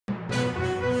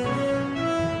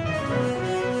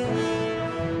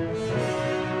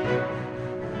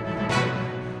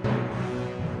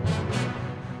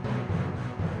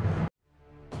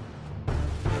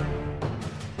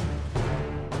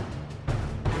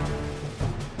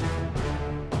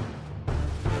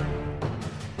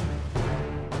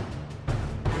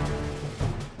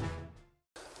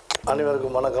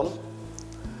அனைவருக்கும் வணக்கம்.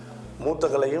 மூத்த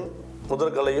கலையும்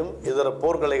முதற்கலையும் இதர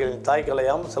போர்க்கலைகளின்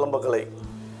தாய்க்கலையாம் சிலம்பக்கலை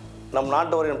நம்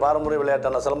நாட்டவரின் பாரம்பரிய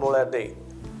விளையாட்டான சிலம்ப விளையாட்டை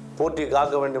போற்றி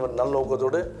காக்க வேண்டும் என்ற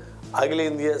நல்லோக்கத்தோடு அகில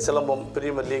இந்திய சிலம்பம்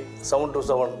பிரீமியர் லீக்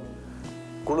 7-7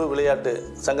 குழு விளையாட்டு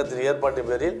சங்கத்தின் ஏற்பாட்டின்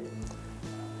பேரில்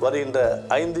வருகின்ற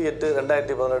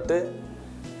 5/8/2018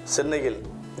 சென்னையில்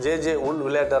ஜே உள்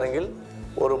விளையாட்டரங்கில்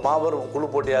ஒரு மாபெரும் குழு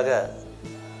போட்டியாக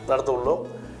நடத்த உள்ளோம்.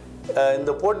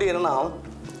 இந்த போட்டி என்னென்னா,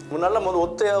 முன்னால் நம்ம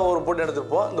ஒத்தையாக ஒரு போட்டி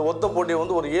எடுத்திருப்போம். இந்த ஒத்த போட்டியை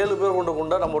ஒரு 7 பேர்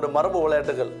கொண்ட நம்மளுடைய மரபு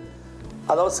விளையாட்டுகள்,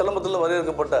 அதாவது சிலம்பத்தில்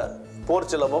வரையறுக்கப்பட்ட போர்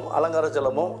சிலம்பம், அலங்கார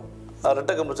சிலம்பம்,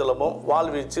 ரெட்டக்கம்பு சிலம்பம்,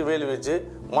 வால் வீச்சு, வேலி வீச்சு,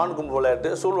 மான்கும்பு விளையாட்டு,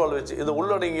 சூழ்வாள் வீச்சு, இது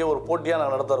உள்ளடங்கிய ஒரு போட்டியாக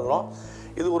நாங்கள் நடத்த இருக்கிறோம்.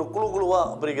 இது ஒரு குழுவாக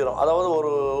பிரிக்கிறோம். அதாவது ஒரு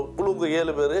குழுவுக்கு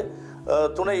 7 பேர்,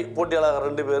 துணை போட்டியாளர்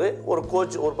 2 பேர், ஒரு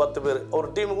கோச் ஒரு 10 பேர், ஒரு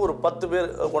டீமுக்கு ஒரு 10 பேர்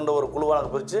கொண்ட ஒரு குழுவாக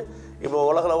நாங்கள் பிரித்து இப்போ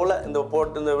உலக அளவில் இந்த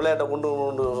விளையாட்டை கொண்டு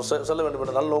செல்ல வேண்டும்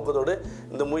என்ற நல்ல நோக்கத்தோடு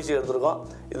இந்த முயற்சி எடுத்திருக்கோம்.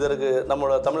 இதற்கு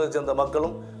நம்மளோட தமிழை சேர்ந்த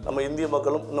மக்களும் நம்ம இந்திய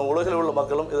மக்களும் இன்னும் உலகில் உள்ள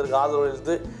மக்களும் இதற்கு ஆதரவு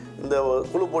அளித்து இந்த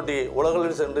குழு போட்டி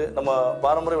உலகளவில் சென்று நம்ம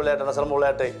பாரம்பரிய விளையாட்டான சிலம்ப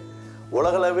விளையாட்டை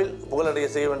உலகளவில் புகழடைய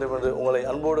செய்ய வேண்டும் என்று உங்களை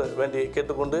அன்போடு வேண்டி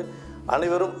கேட்டுக்கொண்டு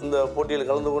அனைவரும் இந்த போட்டியில்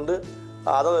கலந்து கொண்டு,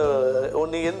 அதாவது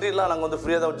நீங்கள் என்ட்ரிலாம் நாங்கள்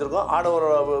ஃப்ரீயாக தான் வச்சுருக்கோம். ஆடவர்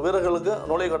வீரர்களுக்கு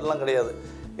நுழைவுக்கட்டெல்லாம் கிடையாது.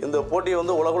 இந்த போட்டியை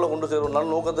உலகுல கொண்டு சேரும் நல்ல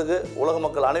நோக்கத்துக்கு உலக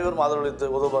மக்கள் அனைவரும் ஆதரவளித்து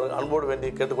உதவுவார்கள் அன்போடு வேண்டி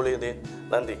கேட்டுக்கொள்கிறேன்.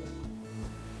 நன்றி.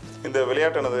 இந்த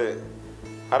விளையாட்டானது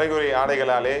அரைகுறை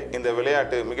ஆடைகளாலே இந்த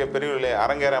விளையாட்டு மிகப்பெரிய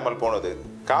அரங்கேறாமல் போனது.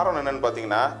 காரணம் என்னன்னு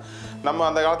பார்த்தீங்கன்னா, நம்ம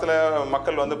அந்த காலத்தில்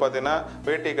மக்கள் பார்த்தீங்கன்னா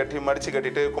வேட்டியை கட்டி மடித்து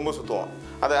கட்டிட்டு கொம்பு சுற்றுவோம்.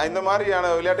 அது இந்த மாதிரியான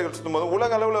விளையாட்டுகள் சுற்றும்போது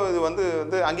உலக அளவில் இது வந்து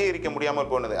அங்கீகரிக்க முடியாமல்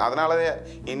போனது. அதனால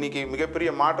இன்றைக்கி மிகப்பெரிய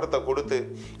மாற்றத்தை கொடுத்து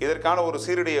இதற்கான ஒரு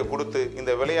சீருடையை கொடுத்து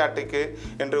இந்த விளையாட்டுக்கு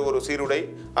என்று ஒரு சீருடை,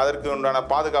 அதற்கு உண்டான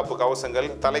பாதுகாப்பு கவசங்கள்,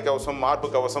 தலைக்கவசம், மார்பு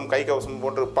கவசம், கை கவசம்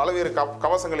போன்று பல்வேறு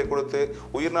கவசங்களை கொடுத்து,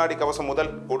 உயிர்நாடி கவசம்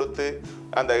முதல் கொடுத்து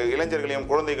அந்த இளைஞர்களையும்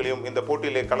குழந்தைகளையும் இந்த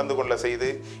போட்டியிலே கலந்து கொள்ள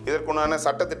செய்து இதற்குண்டான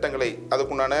சட்டத்திட்டங்களை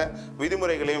அதுக்குண்டான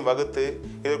விதிமுறைகளையும் வகுத்து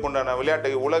இதற்குண்டான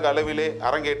விளையாட்டை உலக அளவிலே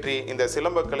அரங்கேற்றி இந்த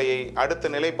சிலம்பக்கலையை அடுத்த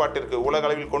நிலைப்பாட்டிற்கு உலக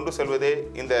அளவில் கொண்டு செல்வதே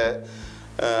இந்த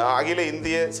அகில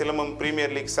இந்திய silambam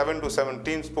premier league 7-7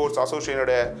 team sports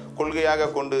அசோசியேஷனுடைய கொள்கையாக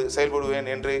கொண்டு செயல்படுவேன்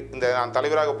என்று இந்த நான்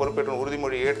தலைவராக பொறுப்பேற்ற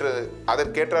உறுதிமொழி ஏற்று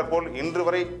அதற்கேற்றாற்போல் இன்று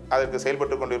வரை அதற்கு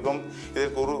செயல்பட்டு கொண்டிருக்கும்.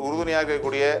 இதற்கு உறுதுணையாக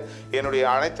இருக்கக்கூடிய என்னுடைய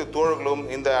அனைத்து தோழர்களும்,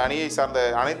 இந்த அணியை சார்ந்த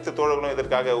அனைத்து தோழர்களும்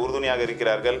இதற்காக உறுதுணையாக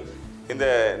இருக்கிறார்கள். இந்த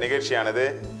நிகழ்ச்சியானது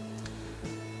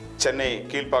சென்னை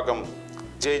கீழ்ப்பாக்கம்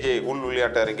ஜே உள்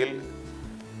விளையாட்டு அரங்கில்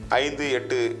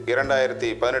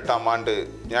 5/8/2018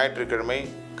 ஞாயிற்றுக்கிழமை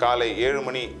காலை 7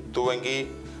 மணி துவங்கி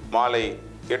மாலை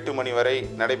 8 மணி வரை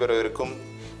நடைபெறவிருக்கும்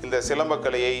இந்த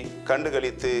சிலம்பக்கலையை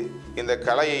கண்டுகளித்து இந்த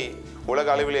கலையை உலக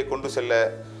அளவிலே கொண்டு செல்ல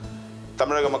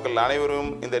தமிழக மக்கள்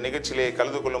அனைவரும் இந்த நிகழ்ச்சியிலே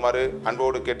கலந்து கொள்ளுமாறு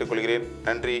அன்போடு கேட்டுக்கொள்கிறேன்.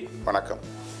 நன்றி, வணக்கம்.